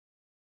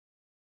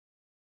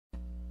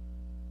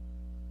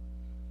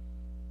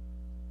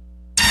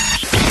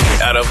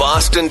out of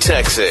Austin,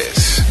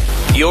 Texas.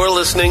 You're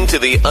listening to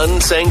the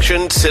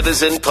Unsanctioned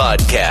Citizen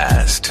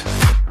Podcast.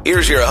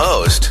 Here's your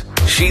host,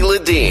 Sheila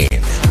Dean.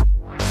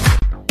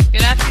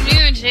 Good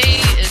afternoon.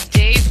 Today is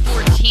day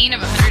 14 of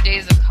 100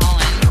 Days of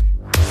Colin.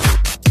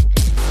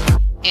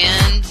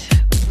 And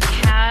we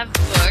have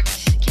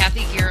booked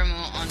Kathy Guillermo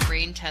on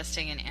brain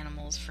testing in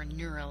animals for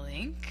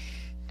Neuralink.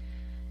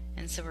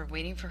 And so we're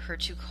waiting for her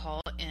to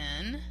call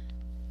in.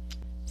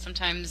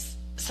 Sometimes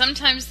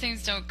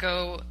things don't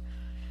go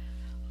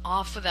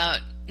off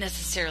without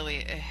necessarily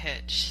a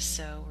hitch.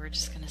 So we're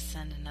just going to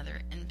send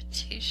another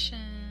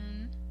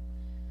invitation.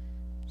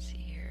 Let's see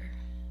here.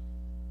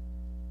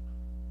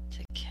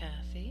 To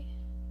Kathy.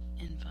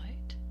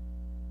 Invite.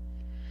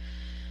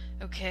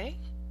 Okay.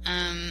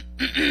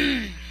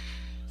 Let's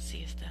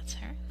see if that's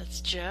her. That's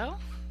Joe.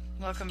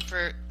 Welcome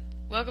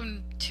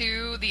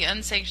to the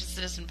Unsanctioned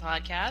Citizen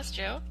Podcast,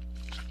 Joe.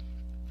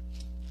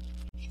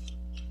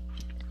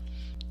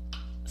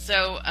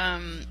 So,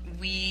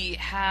 we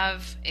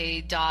have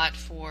a dot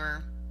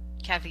for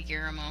Kathy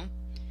Guillermo.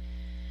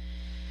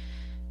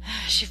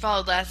 She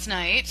followed last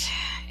night,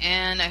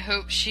 and I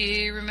hope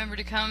she remembered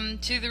to come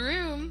to the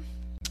room.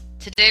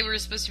 Today we're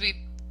supposed to be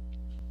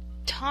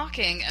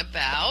talking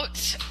about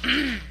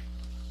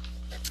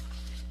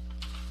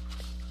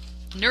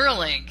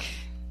Neuralink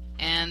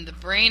and the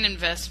brain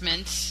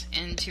investment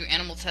into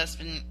animal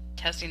testing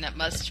that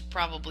must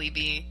probably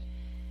be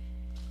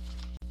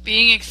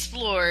being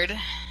explored.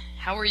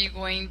 How are you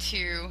going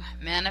to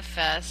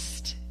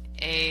manifest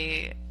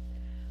a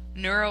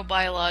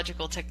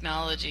neurobiological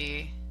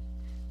technology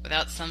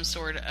without some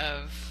sort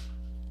of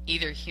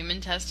either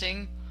human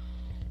testing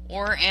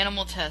or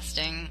animal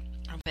testing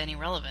of any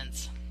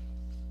relevance?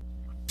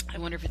 I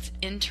wonder if it's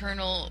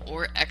internal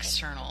or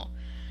external.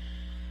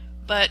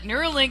 But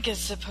Neuralink is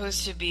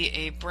supposed to be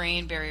a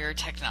brain barrier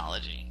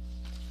technology.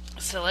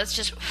 So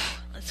let's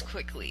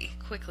quickly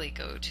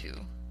go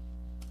to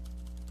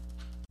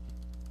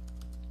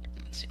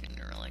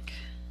Neuralink.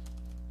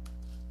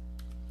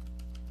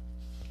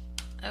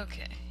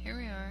 Okay, here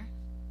we are.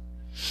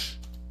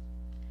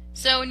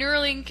 So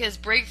Neuralink is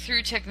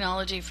breakthrough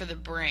technology for the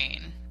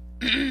brain.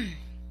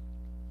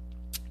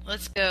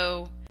 Let's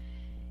go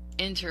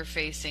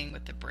interfacing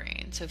with the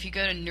brain. So if you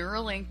go to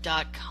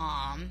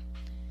Neuralink.com,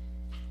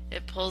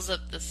 it pulls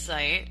up the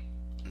site.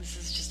 This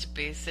is just a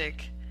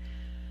basic.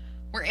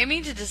 We're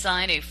aiming to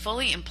design a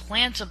fully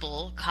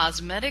implantable,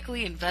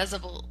 cosmetically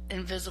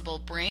invisible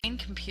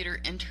brain-computer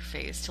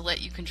interface to let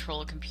you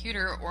control a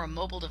computer or a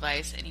mobile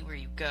device anywhere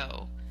you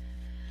go.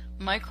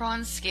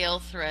 Micron-scale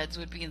threads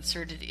would be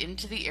inserted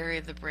into the area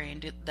of the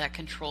brain that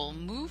control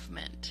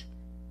movement.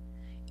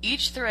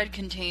 Each thread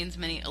contains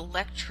many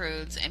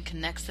electrodes and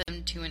connects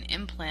them to an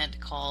implant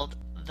called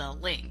the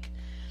link.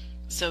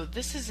 So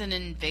this is an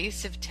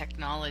invasive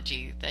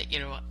technology that,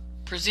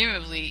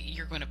 presumably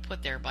you're going to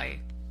put there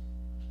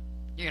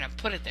you're going to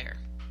put it there.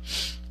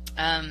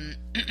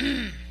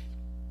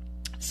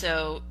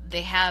 So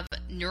they have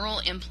neural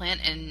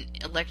implant and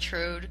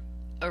electrode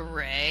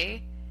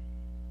array.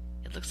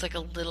 It looks like a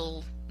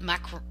little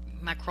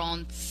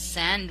macaron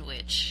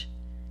sandwich.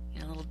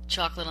 A little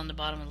chocolate on the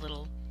bottom, a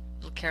little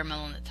caramel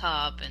on the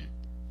top, and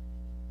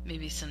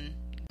maybe some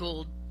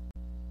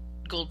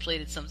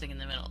gold-plated something in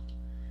the middle.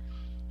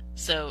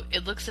 So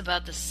it looks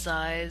about the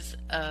size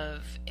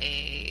of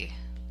a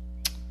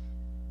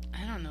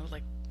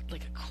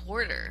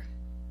quarter,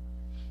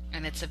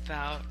 and it's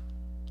about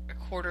a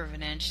quarter of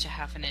an inch to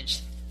half an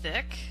inch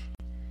thick.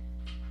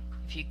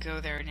 If you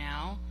go there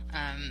now,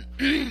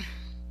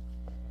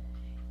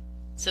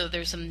 so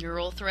there's some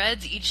neural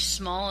threads. Each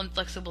small and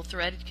flexible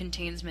thread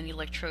contains many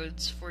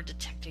electrodes for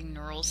detecting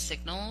neural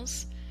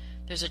signals.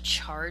 There's a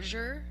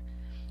charger.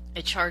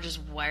 It charges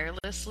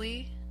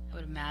wirelessly, I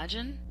would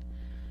imagine.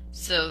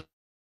 So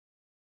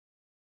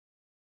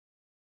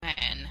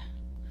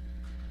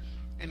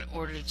in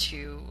order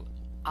to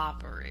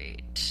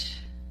operate.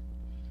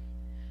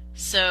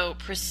 So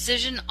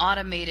precision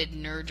automated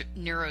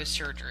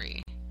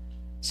neurosurgery.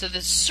 So the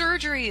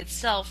surgery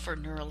itself for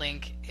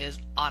Neuralink is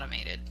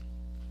automated.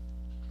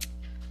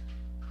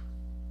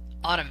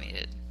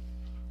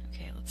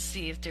 Okay, let's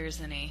see if there's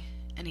any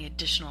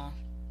additional.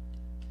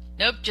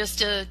 Nope,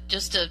 just a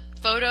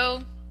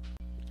photo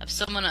of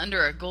someone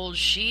under a gold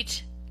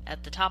sheet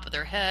at the top of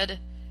their head,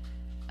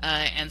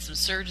 and some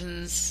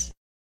surgeons.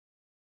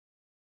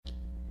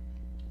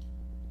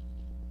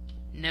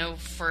 No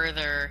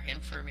further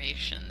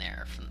information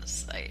there from the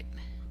site.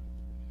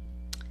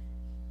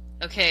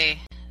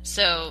 Okay,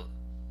 so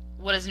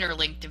what is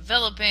Neuralink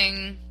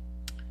developing?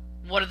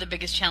 What are the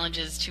biggest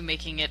challenges to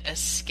making it a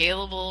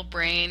scalable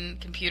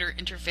brain-computer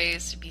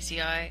interface,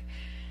 BCI?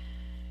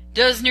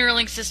 Does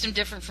Neuralink system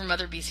different from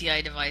other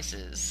BCI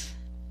devices?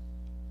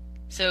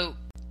 So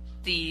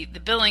the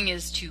billing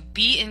is to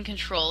be in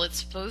control. It's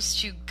supposed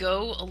to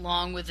go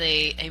along with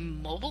a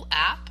mobile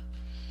app.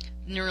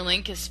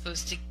 Neuralink is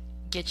supposed to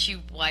get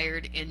you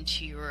wired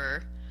into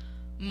your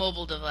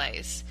mobile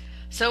device.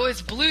 So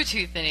it's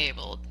Bluetooth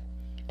enabled.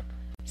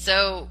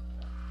 So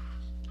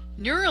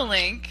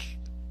Neuralink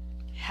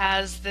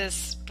has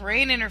this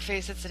brain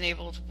interface that's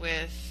enabled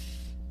with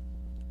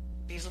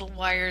these little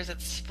wires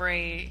that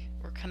spray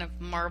or kind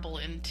of marble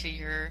into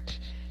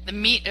the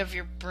meat of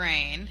your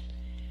brain.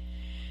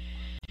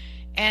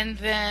 And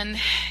then,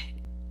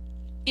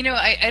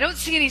 I don't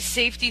see any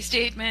safety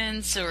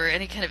statements or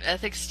any kind of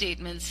ethics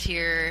statements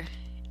here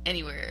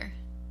anywhere.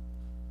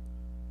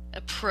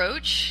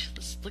 Approach.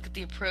 Let's look at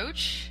the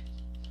approach.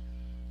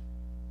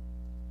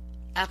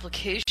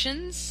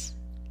 Applications.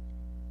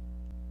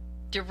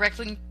 Direct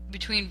link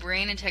between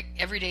brain and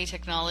everyday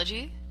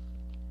technology.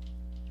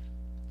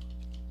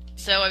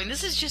 So,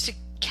 this is just a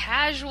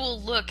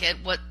casual look at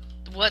what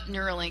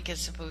Neuralink is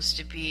supposed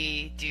to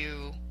be,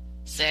 do,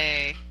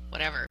 say,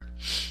 whatever.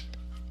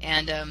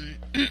 And,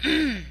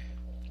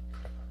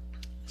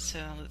 so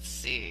let's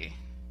see.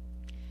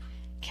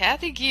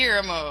 Kathy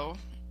Guillermo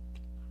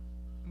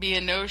be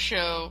a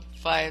no-show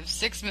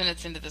 5-6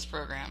 minutes into this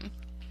program.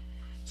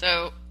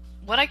 So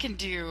what I can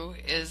do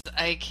is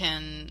I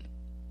can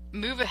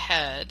move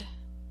ahead,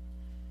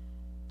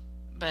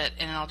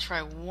 and I'll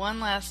try one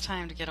last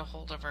time to get a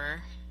hold of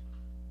her.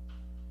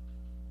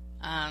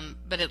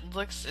 But it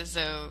looks as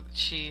though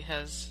she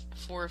has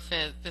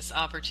forfeit this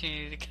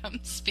opportunity to come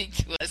speak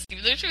to us,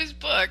 even though she was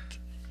booked.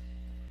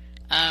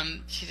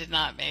 She did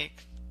not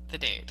make the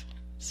date,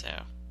 so,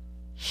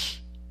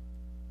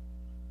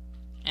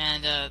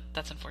 and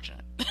that's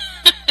unfortunate.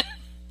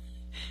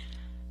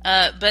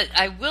 But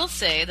I will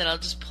say that I'll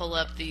just pull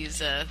up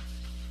these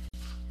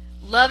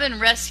Love and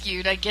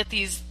Rescued. I get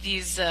these.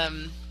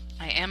 I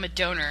am a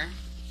donor,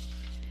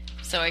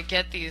 so I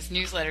get these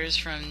newsletters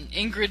from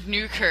Ingrid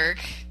Newkirk,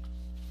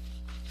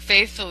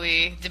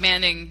 faithfully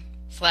demanding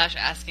 /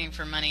 asking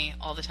for money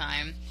all the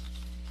time.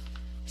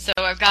 So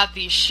I've got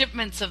the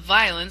Shipments of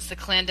Violence, the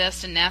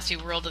clandestine nasty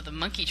world of the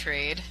monkey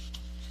trade.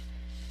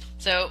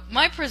 So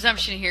my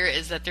presumption here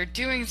is that they're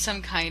doing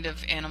some kind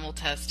of animal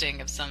testing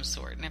of some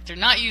sort. And if they're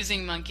not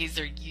using monkeys,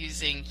 they're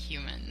using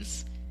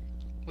humans,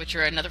 which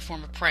are another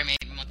form of primate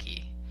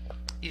monkey.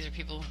 These are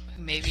people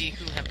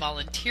who have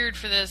volunteered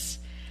for this.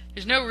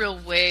 There's no real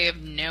way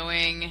of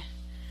knowing.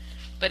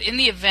 But in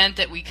the event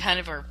that we kind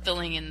of are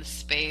filling in the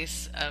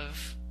space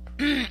of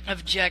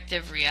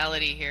objective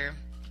reality here,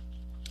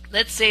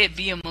 let's say it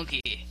be a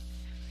monkey.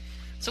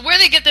 So where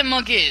do they get them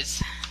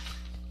monkeys?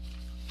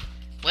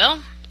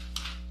 Well,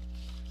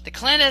 the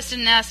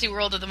clandestine nasty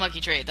world of the monkey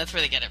trade. That's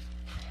where they get it.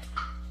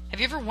 Have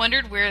you ever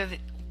wondered where the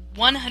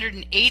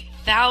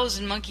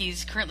 108,000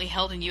 monkeys currently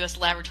held in U.S.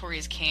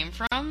 laboratories came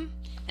from?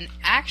 And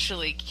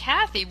actually,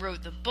 Kathy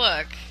wrote the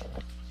book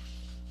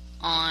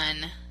on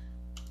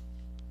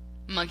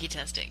monkey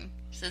testing.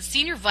 She's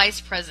Senior Vice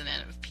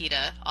President of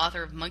PETA,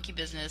 author of Monkey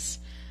Business,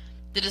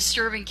 the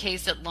disturbing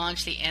case that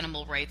launched the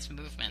animal rights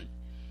movement.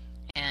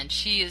 And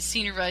she is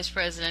Senior Vice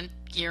President.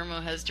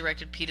 Guillermo has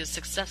directed PETA's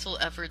successful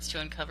efforts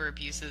to uncover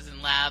abuses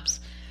in labs,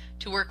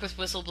 to work with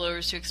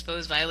whistleblowers to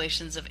expose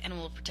violations of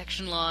animal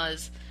protection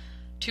laws,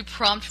 to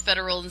prompt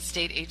federal and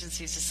state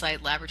agencies to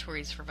cite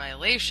laboratories for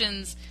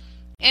violations,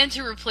 and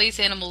to replace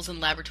animals in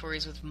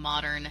laboratories with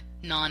modern,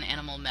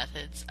 non-animal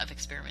methods of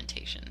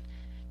experimentation.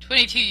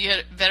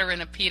 22-year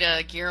veteran of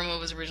PETA, Guillermo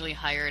was originally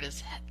hired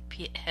as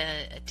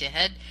to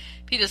head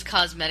PETA's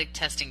cosmetic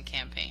testing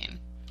campaign.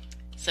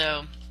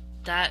 So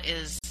that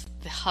is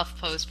the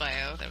HuffPost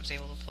bio that I was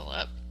able to pull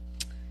up.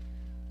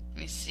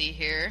 Let me see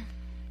here.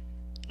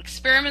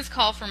 Experiments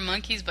call for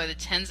monkeys by the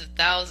tens of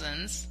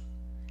thousands,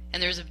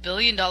 and there's $1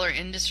 billion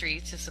industry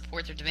to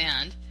support their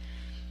demand.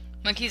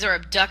 Monkeys are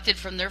abducted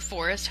from their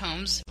forest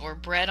homes or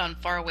bred on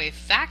faraway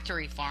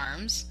factory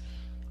farms,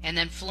 and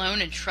then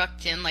flown and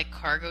trucked in like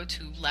cargo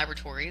to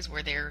laboratories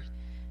where they're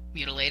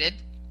mutilated,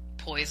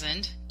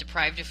 poisoned,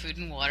 deprived of food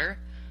and water,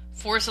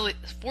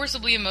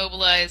 forcibly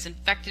immobilized,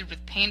 infected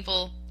with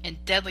painful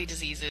and deadly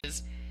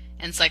diseases,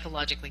 and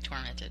psychologically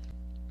tormented.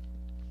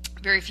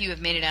 Very few have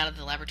made it out of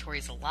the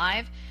laboratories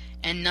alive,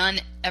 and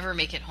none ever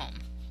make it home.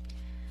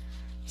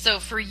 So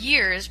for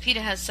years,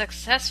 PETA has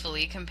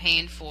successfully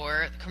campaigned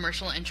for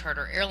commercial and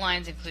charter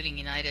airlines, including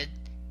United,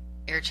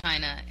 Air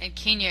China, and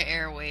Kenya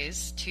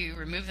Airways, to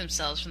remove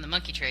themselves from the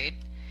monkey trade.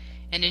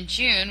 And in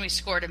June, we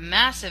scored a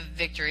massive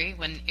victory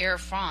when Air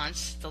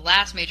France, the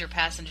last major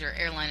passenger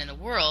airline in the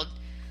world,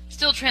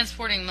 still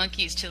transporting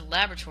monkeys to the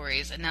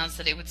laboratories, announced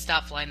that it would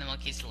stop flying the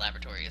monkeys to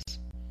laboratories.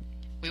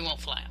 We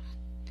won't fly them.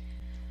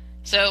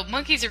 So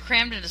monkeys are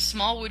crammed into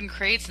small wooden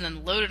crates and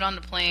then loaded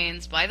onto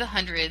planes by the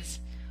hundreds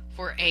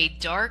for a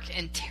dark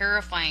and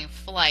terrifying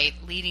flight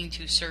leading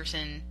to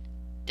certain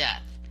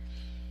death.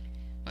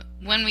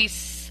 When we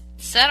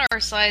set our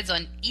sights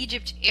on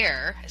Egypt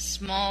Air, a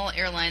small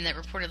airline that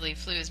reportedly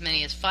flew as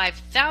many as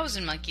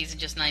 5,000 monkeys in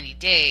just 90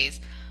 days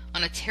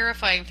on a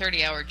terrifying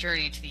 30-hour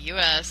journey to the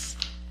U.S.,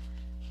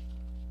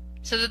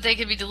 so that they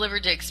could be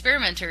delivered to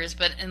experimenters,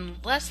 but in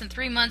less than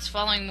 3 months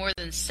following more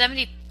than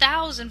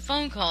 70,000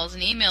 phone calls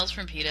and emails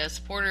from PETA,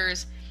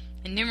 supporters,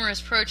 and numerous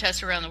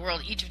protests around the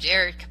world, Egypt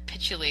Air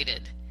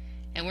capitulated.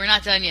 And we're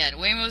not done yet.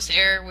 Wamos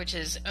Air, which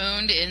is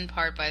owned in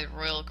part by the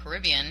Royal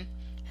Caribbean,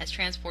 has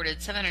transported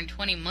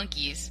 720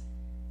 monkeys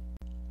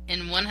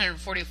in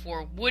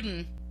 144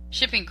 wooden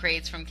shipping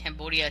crates from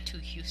Cambodia to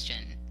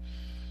Houston.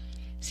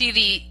 See,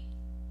 the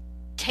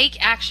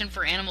Take Action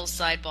for Animals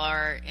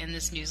sidebar in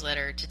this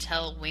newsletter to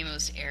tell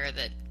Wamos Air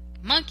that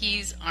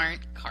monkeys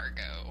aren't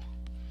cargo.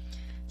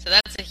 So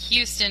that's a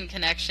Houston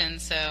connection,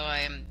 so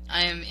I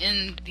am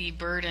in the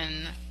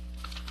burden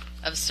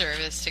of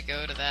service to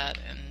go to that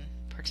and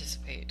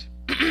participate.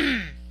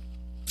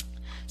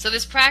 So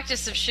this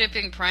practice of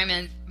shipping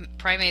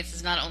primates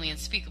is not only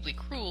unspeakably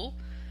cruel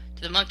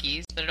to the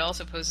monkeys, but it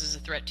also poses a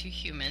threat to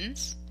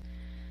humans.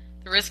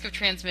 The risk of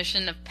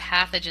transmission of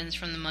pathogens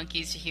from the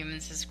monkeys to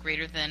humans is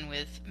greater than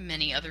with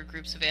many other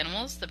groups of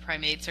animals. The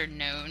primates are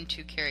known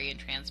to carry and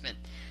transmit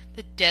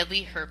the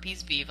deadly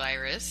herpes B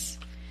virus,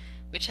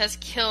 which has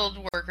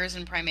killed workers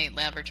in primate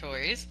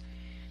laboratories.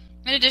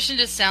 In addition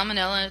to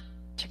salmonella,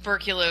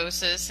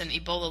 tuberculosis, and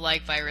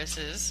Ebola-like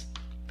viruses,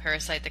 a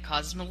parasite that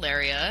causes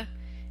malaria,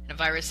 and a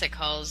virus that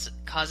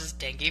causes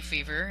dengue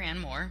fever, and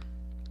more.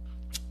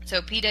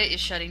 So PETA is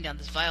shutting down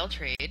this vile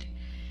trade,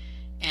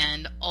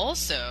 and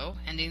also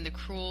ending the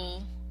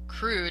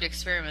crude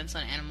experiments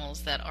on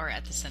animals that are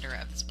at the center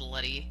of this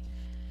bloody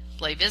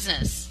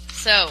business.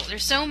 So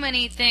there's so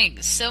many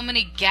things, so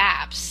many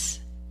gaps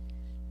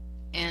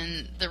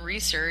in the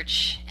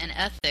research and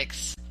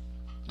ethics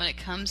when it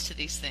comes to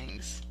these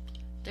things.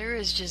 There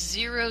is just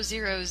 0,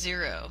 0,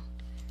 0.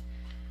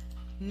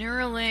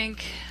 Neuralink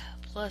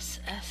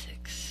plus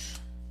ethics.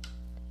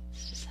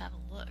 Let's just have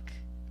a look.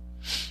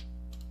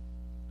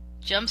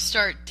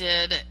 Jumpstart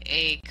did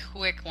a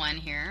quick one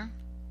here.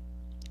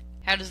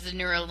 How does the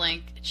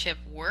Neuralink chip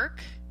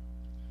work?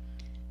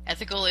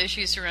 Ethical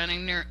issues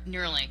surrounding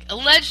Neuralink.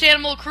 Alleged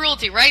animal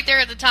cruelty right there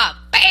at the top.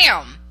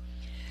 Bam!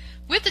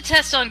 With the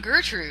test on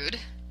Gertrude,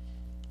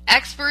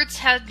 experts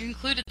have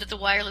concluded that the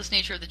wireless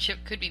nature of the chip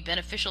could be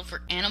beneficial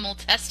for animal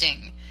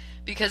testing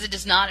because it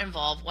does not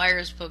involve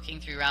wires poking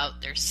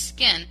throughout their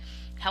skin.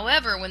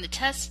 However, when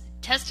the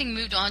testing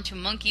moved on to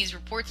monkeys,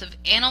 reports of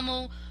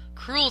animal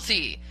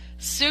cruelty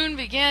soon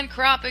began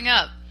cropping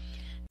up.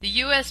 The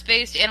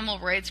U.S.-based animal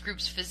rights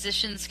group's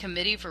Physicians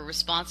Committee for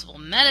Responsible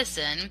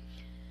Medicine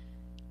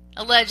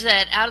alleged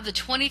that out of the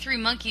 23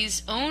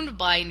 monkeys owned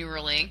by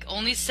Neuralink,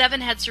 only 7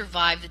 had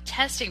survived the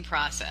testing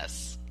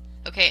process.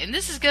 Okay, and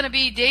this is going to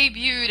be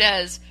debuted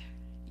as,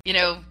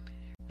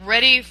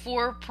 ready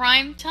for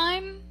prime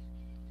time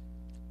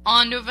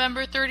on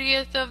November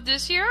 30th of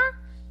this year.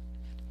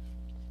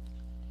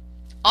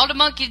 All the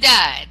monkeys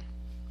died.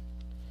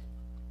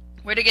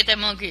 Where'd they get their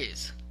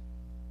monkeys?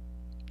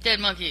 Dead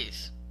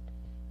monkeys.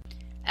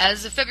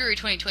 As of February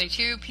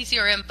 2022,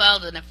 PCRM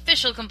filed an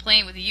official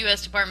complaint with the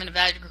U.S. Department of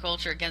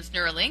Agriculture against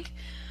Neuralink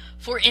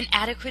for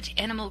inadequate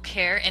animal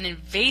care and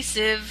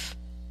invasive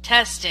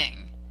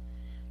testing.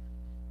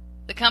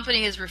 The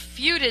company has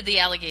refuted the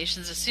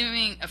allegations,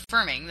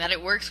 affirming that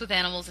it works with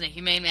animals in a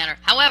humane manner.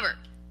 However,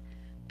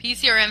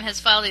 PCRM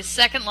has filed a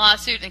second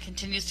lawsuit and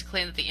continues to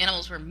claim that the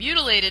animals were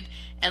mutilated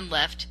and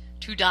left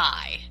to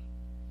die.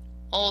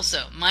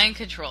 Also, mind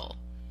control.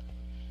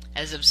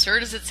 As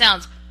absurd as it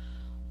sounds,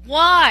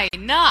 why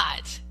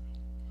not?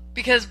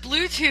 Because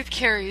Bluetooth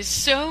carries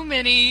so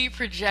many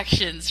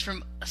projections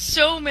from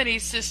so many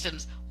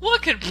systems.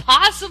 What could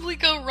possibly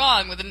go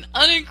wrong with an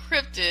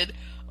unencrypted,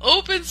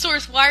 open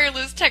source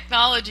wireless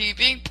technology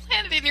being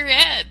planted in your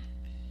head?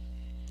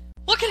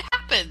 What could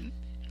happen?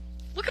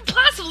 What could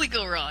possibly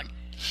go wrong?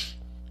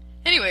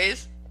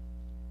 Anyways,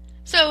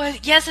 so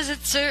yes, as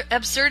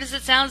absurd as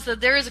it sounds,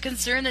 that there is a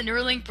concern that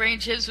Neuralink brain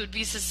chips would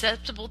be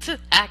susceptible to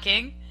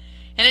hacking,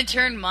 and in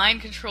turn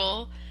mind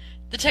control.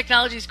 The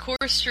technology's core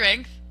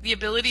strength, the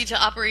ability to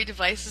operate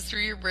devices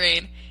through your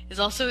brain, is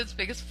also its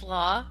biggest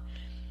flaw.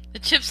 The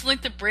chips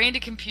link the brain to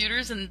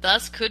computers and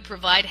thus could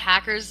provide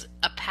hackers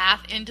a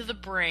path into the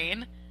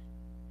brain.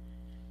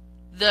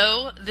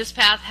 Though this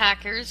path,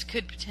 hackers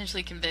could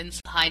potentially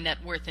convince high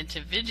net worth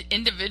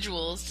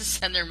individuals to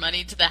send their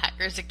money to the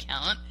hacker's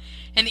account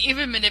and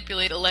even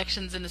manipulate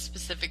elections in a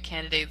specific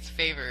candidate's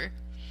favor.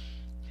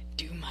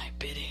 Do my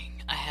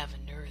bidding. I have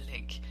a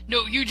Neuralink.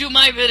 No, you do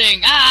my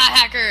bidding. Ah,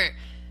 hacker!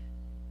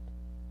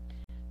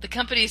 The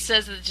company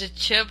says that the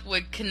chip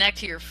would connect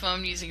to your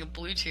phone using a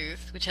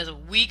Bluetooth, which has a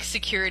weak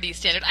security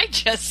standard. I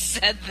just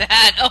said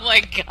that. Oh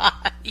my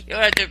god. You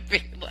had to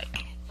be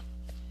like...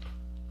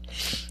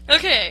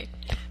 Okay.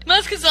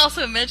 Musk has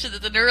also mentioned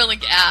that the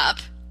Neuralink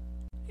app,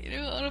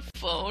 on a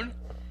phone,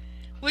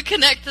 would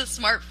connect the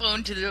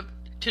smartphone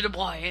to the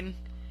brain,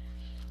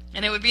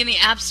 and it would be in the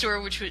App Store,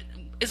 which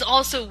is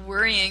also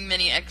worrying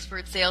many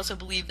experts. They also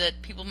believe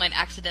that people might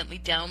accidentally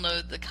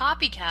download the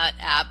copycat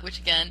app, which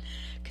again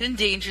could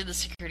endanger the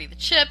security of the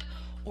chip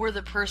or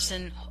the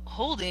person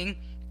holding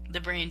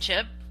the brain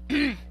chip.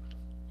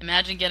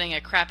 Imagine getting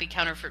a crappy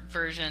counterfeit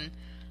version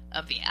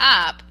of the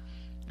app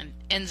and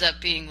ends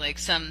up being like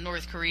some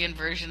North Korean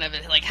version of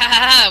it, like, ha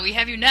ha ha, we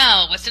have you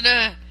now, what's it,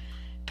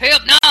 pay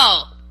up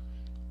now,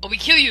 or we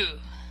kill you,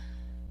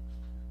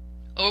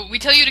 or we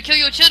tell you to kill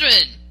your children,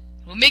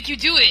 we'll make you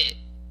do it,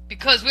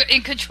 because we're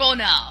in control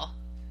now.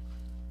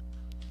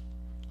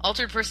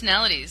 Altered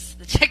personalities.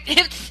 If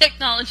the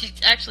technology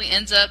actually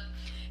ends up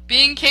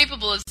Being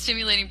capable of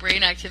stimulating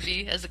brain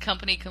activity, as the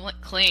company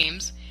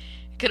claims,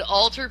 could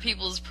alter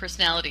people's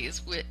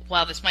personalities.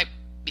 While this might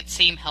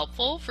seem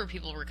helpful for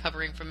people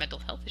recovering from mental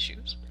health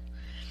issues,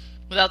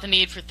 without the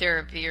need for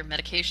therapy or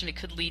medication, it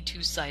could lead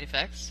to side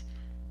effects.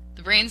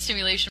 The brain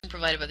stimulation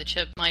provided by the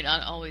chip might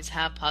not always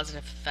have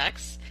positive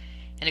effects,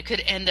 and it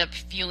could end up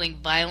fueling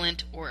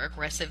violent or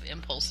aggressive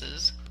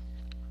impulses.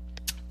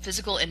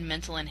 Physical and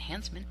mental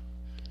enhancement.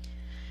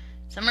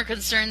 Some are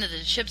concerned that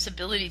the chip's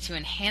ability to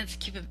enhance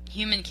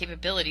human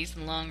capabilities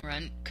in the long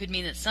run could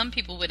mean that some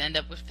people would end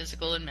up with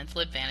physical and mental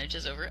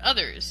advantages over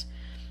others.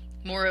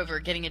 Moreover,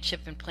 getting a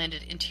chip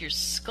implanted into your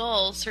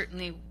skull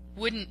certainly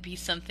wouldn't be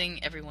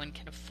something everyone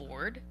can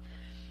afford.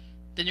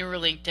 The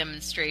Neuralink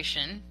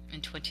demonstration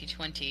in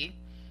 2020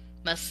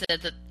 must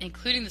said that,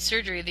 including the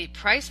surgery, the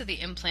price of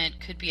the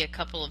implant could be a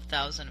couple of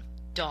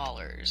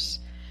 $1,000s,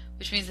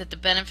 which means that the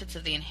benefits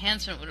of the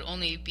enhancement would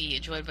only be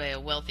enjoyed by a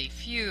wealthy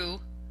few,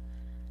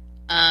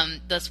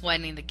 thus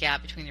widening the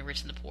gap between the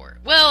rich and the poor.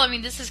 Well, I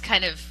mean, this is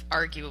kind of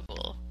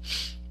arguable.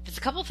 If it's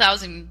a couple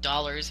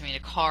 $1,000s, I mean, a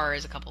car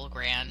is a couple of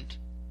grand.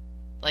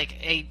 Like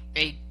a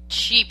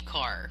cheap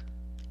car,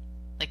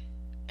 like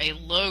a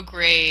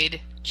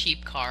low-grade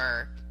cheap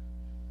car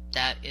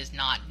that is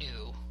not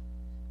new,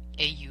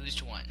 a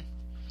used one.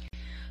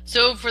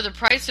 So for the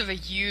price of a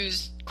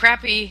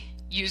crappy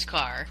used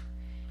car,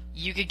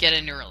 you could get a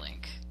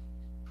Neuralink.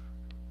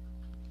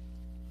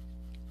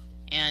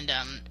 And,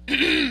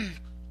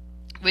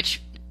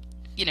 which,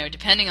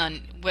 depending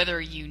on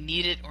whether you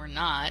need it or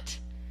not,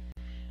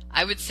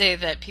 I would say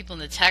that people in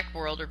the tech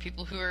world, or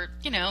people who are,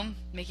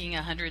 making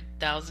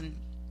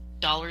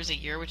 $100,000 a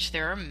year, which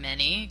there are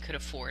many, could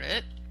afford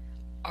it,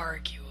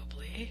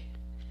 arguably.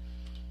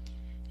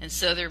 And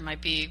so there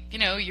might be,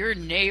 your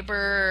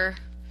neighbor,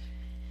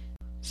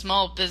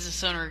 small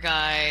business owner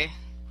guy,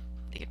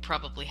 they could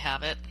probably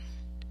have it.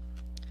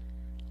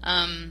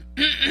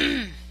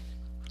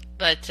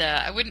 But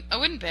I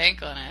wouldn't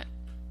bank on it.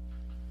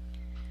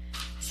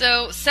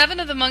 So 7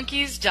 of the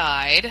monkeys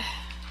died.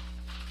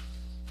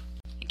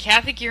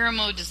 Kathy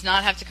Guillermo does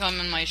not have to come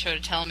on my show to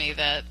tell me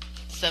that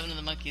 7 of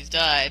the monkeys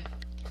died.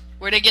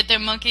 Where'd I get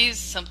them monkeys?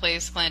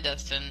 Someplace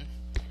clandestine.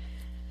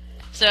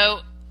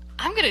 So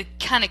I'm going to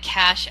kind of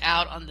cash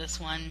out on this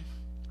one.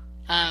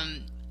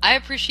 I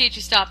appreciate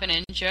you stopping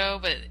in, Joe,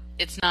 but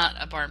it's not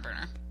a barn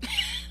burner.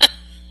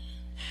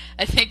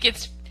 I think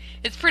it's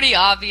pretty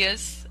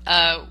obvious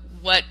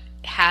what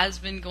has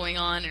been going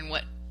on and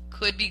what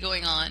could be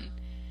going on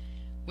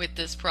with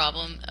this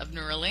problem of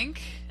Neuralink.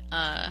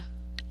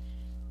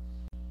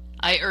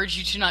 I urge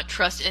you to not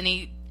trust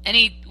any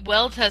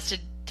well-tested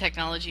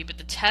technology, but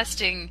the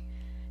testing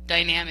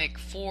dynamic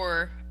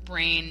for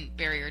brain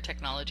barrier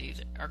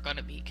technologies are going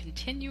to be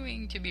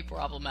continuing to be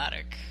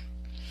problematic.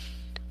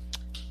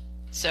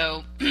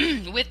 So,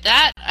 with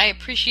that, I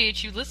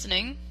appreciate you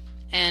listening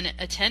and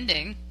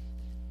attending.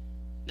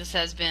 This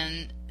has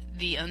been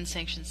The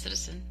Unsanctioned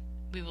Citizen.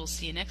 We will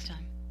see you next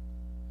time.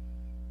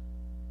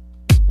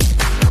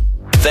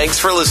 Thanks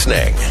for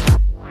listening.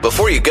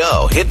 Before you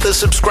go, hit the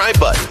subscribe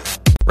button.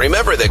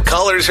 Remember that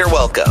callers are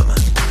welcome.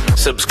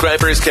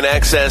 Subscribers can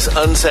access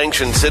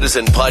Unsanctioned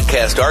Citizen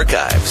podcast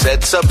archives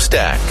at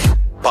Substack,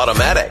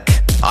 Podomatic,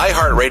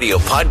 iHeartRadio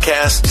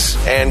podcasts,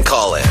 and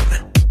Call-In.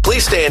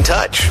 Please stay in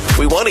touch.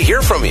 We want to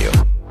hear from you.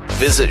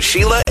 Visit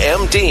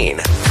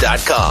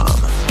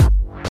SheilaMDean.com.